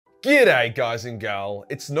G'day guys and gal,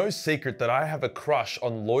 it's no secret that I have a crush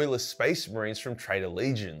on loyalist space marines from traitor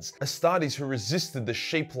legions, Astartes who resisted the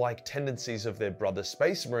sheep-like tendencies of their brother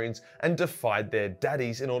space marines and defied their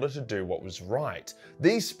daddies in order to do what was right.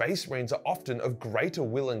 These space marines are often of greater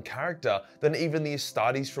will and character than even the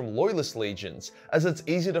Astartes from loyalist legions, as it's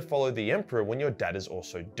easier to follow the emperor when your dad is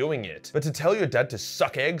also doing it. But to tell your dad to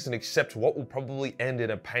suck eggs and accept what will probably end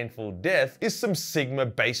in a painful death is some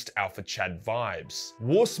Sigma-based Alpha Chad vibes.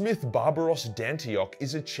 Warsmith Barabas Dantioch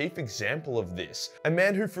is a chief example of this, a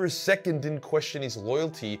man who for a second didn't question his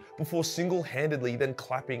loyalty before single-handedly then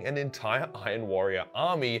clapping an entire Iron Warrior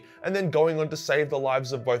army and then going on to save the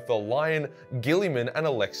lives of both the Lion, Gilliman and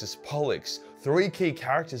Alexis Pollux, three key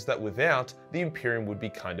characters that without, the Imperium would be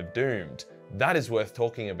kind of doomed. That is worth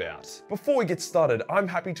talking about. Before we get started, I'm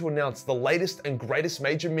happy to announce the latest and greatest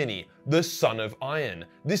major mini, the Son of Iron.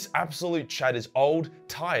 This absolute Chad is old,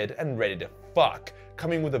 tired and ready to fuck,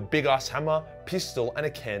 coming with a big ass hammer, pistol and a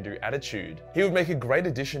can-do attitude. He would make a great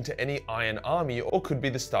addition to any Iron army or could be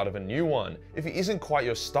the start of a new one. If he isn't quite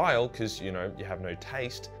your style, cause you know, you have no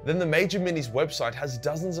taste, then the Major Minis website has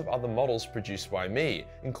dozens of other models produced by me,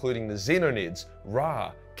 including the Xenonids,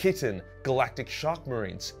 Ra, Kitten, Galactic Shark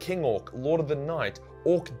Marines, King Orc, Lord of the Night,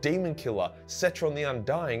 Orc Demon Killer, Cetron the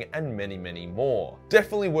Undying, and many more.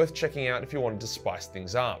 Definitely worth checking out if you wanted to spice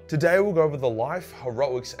things up. Today we'll go over the life,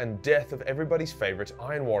 heroics, and death of everybody's favorite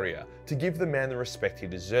Iron Warrior to give the man the respect he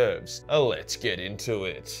deserves. Let's get into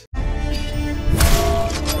it.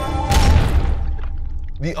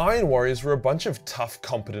 The Iron Warriors were a bunch of tough,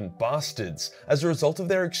 competent bastards as a result of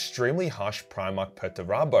their extremely harsh Primarch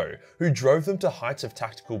Perturabo, who drove them to heights of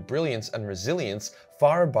tactical brilliance and resilience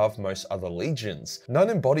far above most other legions. None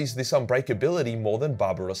embodies this unbreakability more than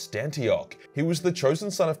Barabas Dantioch. He was the chosen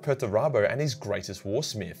son of Perturabo and his greatest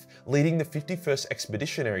warsmith, leading the 51st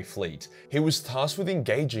Expeditionary Fleet. He was tasked with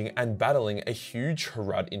engaging and battling a huge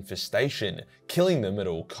Harad infestation, killing them at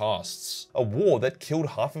all costs. A war that killed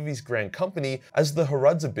half of his Grand Company, as the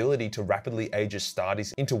Harad's ability to rapidly age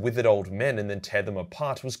Astartes into withered old men and then tear them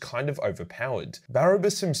apart was kind of overpowered.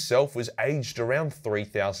 Barabas himself was aged around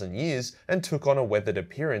 3,000 years and took on a weathered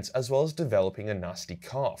appearance as well as developing a nasty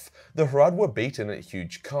cough. The Harad were beaten at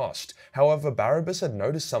huge cost. However, Barabas had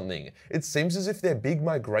noticed something. It seems as if their big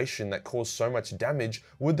migration that caused so much damage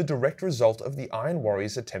were the direct result of the Iron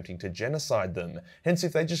Warriors attempting to genocide them. Hence,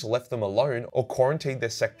 if they just left them alone or quarantined their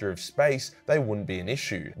sector of space, they wouldn't be an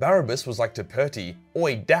issue. Barabas was like to Perty,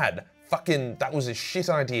 "Oi dad, fucking, that was a shit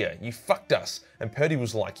idea, you fucked us." And Perty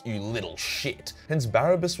was like, "You little shit." Hence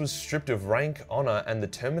Barabas was stripped of rank, honor, and the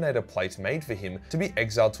Terminator plate made for him to be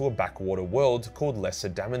exiled to a backwater world called Lesser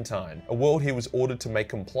Damantine, a world he was ordered to make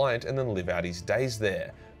compliant and then live out his days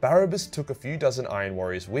there. Barabas took a few dozen Iron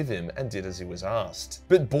Warriors with him and did as he was asked.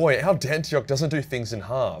 But boy, our Dantioch doesn't do things in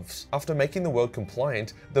halves. After making the world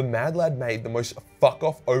compliant, the mad lad made the most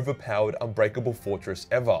fuck-off overpowered unbreakable fortress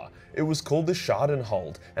ever. It was called the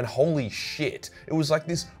Schadenhold, and holy shit, it was like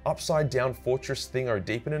this upside down fortress thingo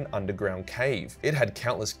deep in an underground cave. It had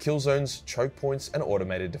countless kill zones, choke points, and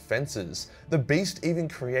automated defenses. The beast even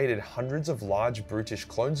created hundreds of large brutish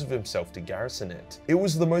clones of himself to garrison it. It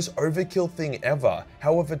was the most overkill thing ever.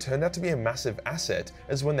 However, it turned out to be a massive asset,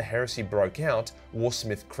 as when the heresy broke out,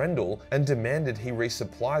 Warsmith Crendel and demanded he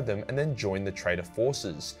resupply them and then join the traitor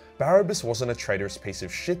forces. Barabas wasn't a traitorous piece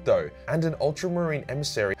of shit though, and an ultramarine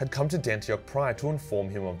emissary had come to Dantioch prior to inform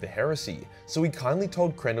him of the heresy, so he kindly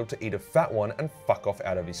told Crendel to eat a fat one and fuck off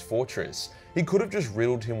out of his fortress. He could have just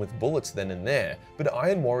riddled him with bullets then and there, but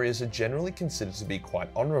Iron Warriors are generally considered to be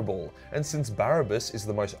quite honourable, and since Barabas is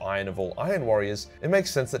the most iron of all Iron Warriors, it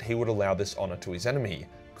makes sense that he would allow this honour to his enemy.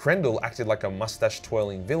 Crendel acted like a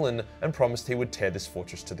mustache-twirling villain and promised he would tear this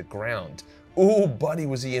fortress to the ground. Ooh, buddy,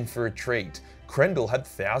 was he in for a treat. Crendel had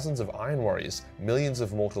thousands of Iron Warriors, millions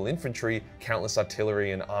of mortal infantry, countless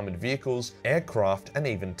artillery and armoured vehicles, aircraft, and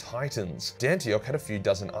even titans. Dantioch had a few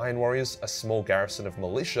dozen Iron Warriors, a small garrison of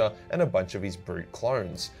militia, and a bunch of his brute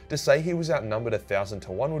clones. To say he was outnumbered 1,000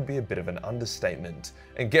 to 1 would be a bit of an understatement.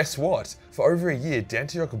 And guess what? For over a year,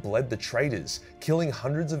 Dantioch bled the traitors, killing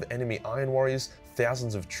hundreds of enemy Iron Warriors,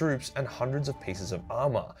 thousands of troops, and hundreds of pieces of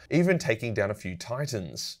armor, even taking down a few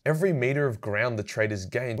titans. Every meter of ground the traitors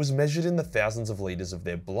gained was measured in the thousands of liters of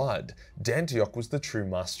their blood. Dantioch was the true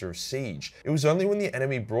master of siege. It was only when the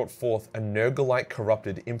enemy brought forth a Nurgle-like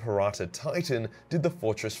corrupted Imperator Titan did the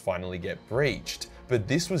fortress finally get breached. But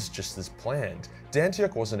this was just as planned.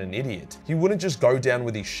 Dantioch wasn't an idiot. He wouldn't just go down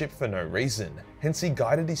with his ship for no reason. Hence he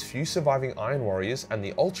guided his few surviving Iron Warriors and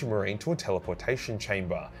the Ultramarine to a teleportation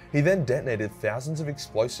chamber. He then detonated thousands of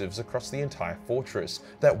explosives across the entire fortress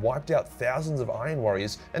that wiped out thousands of Iron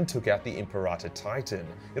Warriors and took out the Imperator Titan.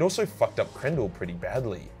 It also fucked up Krendl pretty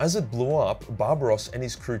badly. As it blew up, Barbaros and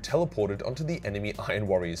his crew teleported onto the enemy Iron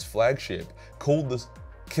Warriors flagship, killed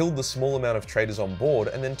the small amount of traders on board,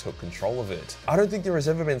 and then took control of it. I don't think there has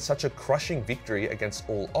ever been such a crushing victory against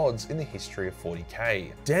all odds in the history of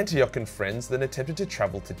 40k. Dantioch and friends then attempted to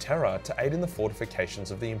travel to Terra to aid in the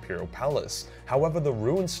fortifications of the Imperial Palace. However, the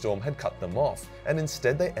Ruin Storm had cut them off, and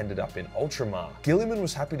instead they ended up in Ultramar. Guilliman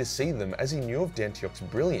was happy to see them as he knew of Dantioch's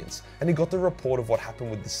brilliance, and he got the report of what happened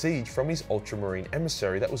with the siege from his Ultramarine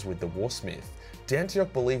emissary that was with the Warsmith.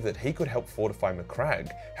 Dantioch believed that he could help fortify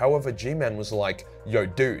Macragge. However, G-Man was like, "Yo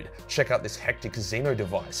dude, check out this hectic Xeno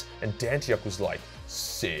device," and Dantioch was like,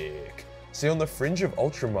 "Sick." See, on the fringe of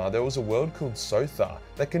Ultramar, there was a world called Sotha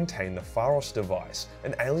that contained the Pharos device,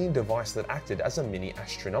 an alien device that acted as a mini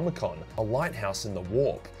Astronomicon, a lighthouse in the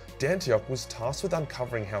warp. Dantioch was tasked with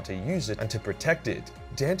uncovering how to use it and to protect it.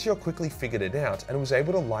 Dantioch quickly figured it out and was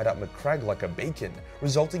able to light up Macragge like a beacon,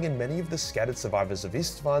 resulting in many of the scattered survivors of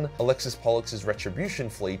Istvan, Alexis Pollux's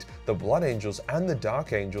Retribution fleet, the Blood Angels and the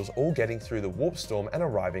Dark Angels all getting through the warp storm and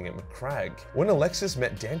arriving at Macragge. When Alexis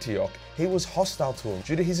met Dantioch, he was hostile to him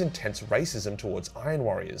due to his intense racism towards Iron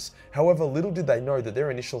Warriors. However, little did they know that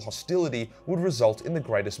their initial hostility would result in the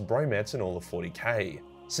greatest bromance in all of 40k.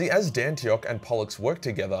 See, as Dantioch and Pollux worked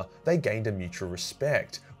together, they gained a mutual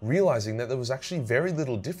respect, realizing that there was actually very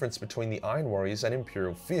little difference between the Iron Warriors and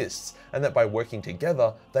Imperial Fists, and that by working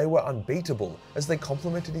together, they were unbeatable, as they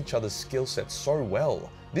complemented each other's skill sets so well.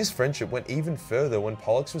 This friendship went even further when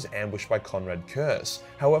Pollux was ambushed by Conrad Curse.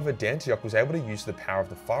 However, Dantioch was able to use the power of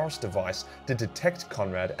the Pharos device to detect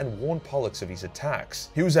Conrad and warn Pollux of his attacks.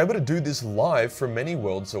 He was able to do this live from many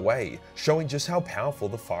worlds away, showing just how powerful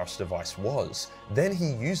the Pharos device was. Then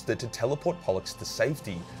he used it to teleport Pollux to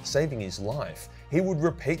safety, saving his life. He would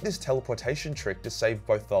repeat this teleportation trick to save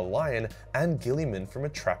both the Lion and Guilliman from a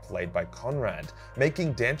trap laid by Conrad,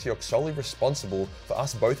 making Dantioch solely responsible for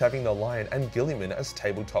us both having the Lion and Guilliman as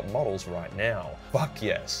tabletop models right now. Fuck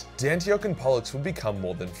yes. Dantioch and Pollux would become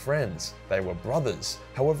more than friends. They were brothers.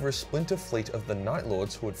 However, a splinter fleet of the Night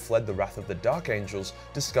Lords who had fled the wrath of the Dark Angels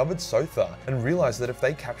discovered Sotha and realized that if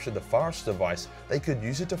they captured the Pharos device, they could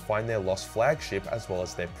use it to find their lost flagship as well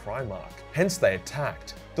as their Primarch. Hence they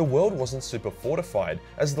attacked. The world wasn't super fortified,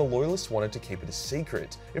 as the Loyalists wanted to keep it a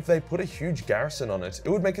secret. If they put a huge garrison on it, it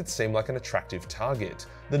would make it seem like an attractive target.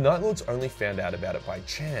 The Night Lords only found out about it by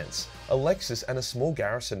chance. Alexis and a small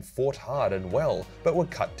garrison fought hard and well, but were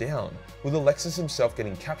cut down, with Alexis himself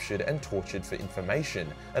getting captured and tortured for information,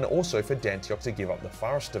 and also for Dantioch to give up the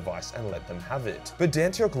Pharos device and let them have it. But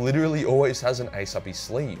Dantioch literally always has an ace up his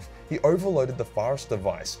sleeve. He overloaded the Pharos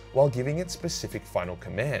device while giving it specific final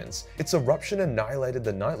commands. Its eruption annihilated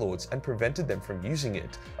the Night Lords and prevented them from using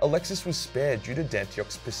it. Alexis was spared due to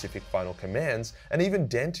Dantioch's specific final commands, and even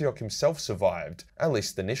Dantioch himself survived, at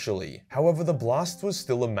least initially. However, the blast was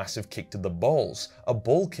still a massive kick to the balls, a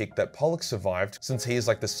ball kick that Pollux survived since he is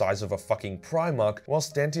like the size of a fucking Primarch,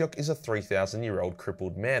 whilst Dantioch is a 3,000-year-old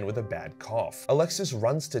crippled man with a bad cough. Alexis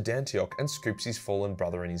runs to Dantioch and scoops his fallen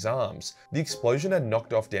brother in his arms. The explosion had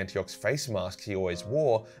knocked off Dantioch's face mask he always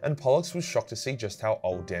wore, and Pollux was shocked to see just how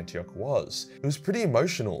old Dantioch was. It was pretty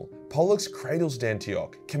emotional. Pollux cradles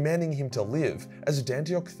Dantioch, commanding him to live, as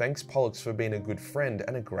Dantioch thanks Pollux for being a good friend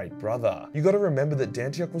and a great brother. You gotta remember that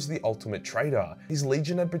Dantioch was the ultimate traitor. His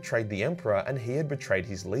legion had betrayed the Emperor and he had betrayed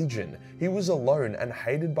his legion. He was alone and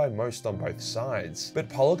hated by most on both sides. But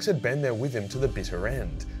Pollux had been there with him to the bitter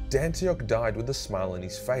end. Dantioch died with a smile on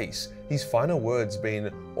his face, his final words being,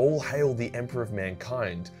 "All hail the Emperor of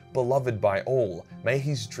mankind, beloved by all, may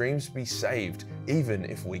his dreams be saved, even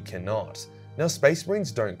if we cannot." Now, Space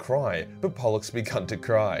Marines don't cry, but Pollux began to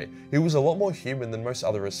cry. He was a lot more human than most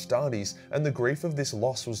other Astartes, and the grief of this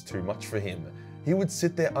loss was too much for him. He would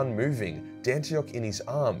sit there unmoving, Dantioch in his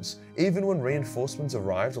arms. Even when reinforcements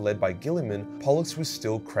arrived led by Guilliman, Pollux was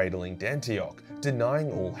still cradling Dantioch,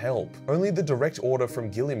 denying all help. Only the direct order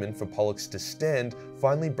from Guilliman for Pollux to stand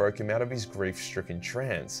finally broke him out of his grief-stricken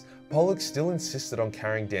trance. Pollock still insisted on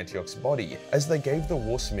carrying Dantioch's body, as they gave the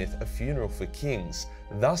warsmith a funeral for kings.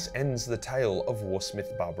 Thus ends the tale of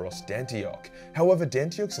warsmith Barabas Dantioch. However,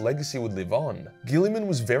 Dantioch's legacy would live on. Guilliman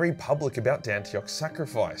was very public about Dantioch's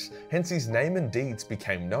sacrifice, hence his name and deeds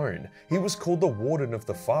became known. He was called the Warden of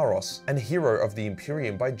the Pharos and Hero of the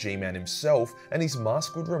Imperium by G-Man himself, and his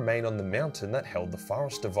mask would remain on the mountain that held the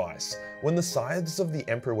Pharos device. When the Scythes of the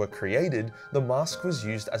Emperor were created, the mask was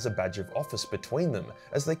used as a badge of office between them,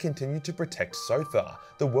 as they continued to protect Sothar,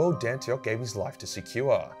 the world Dantioch gave his life to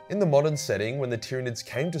secure. In the modern setting, when the Tyranids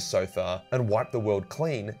came to Sothar and wiped the world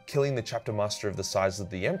clean, killing the chapter master of the Scythes of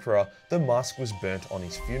the Emperor, the mask was burnt on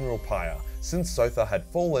his funeral pyre. Since Sothar had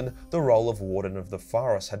fallen, the role of Warden of the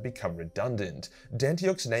Pharos had become redundant.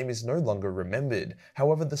 Dantioch's name is no longer remembered.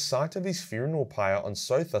 However, the site of his funeral pyre on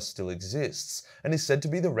Sothar still exists, and is said to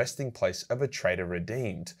be the resting place of a traitor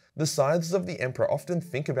redeemed. The Scythes of the Emperor often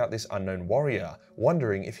think about this unknown warrior,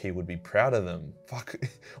 wondering if he would be proud of them. Fuck,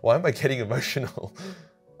 why am I getting emotional?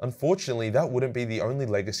 Unfortunately, that wouldn't be the only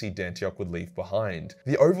legacy Dantioch would leave behind.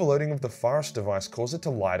 The overloading of the Pharos device caused it to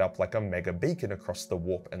light up like a mega beacon across the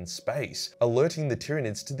warp and space, alerting the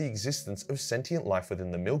Tyranids to the existence of sentient life within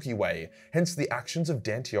the Milky Way. Hence, the actions of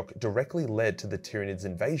Dantioch directly led to the Tyranids'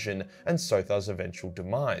 invasion and Sothar's eventual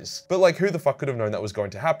demise. But like, who the fuck could have known that was going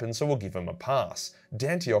to happen, so we'll give him a pass.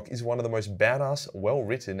 Dantioch is one of the most badass,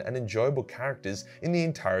 well-written and enjoyable characters in the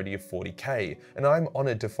entirety of 40k, and I'm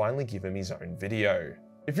honoured to finally give him his own video.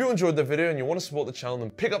 If you enjoyed the video and you want to support the channel,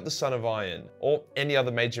 then pick up the Son of Iron, or any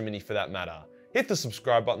other major mini for that matter. Hit the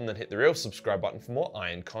subscribe button, then hit the real subscribe button for more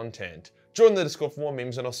Iron content. Join the Discord for more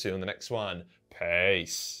memes, and I'll see you in the next one.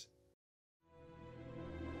 Peace.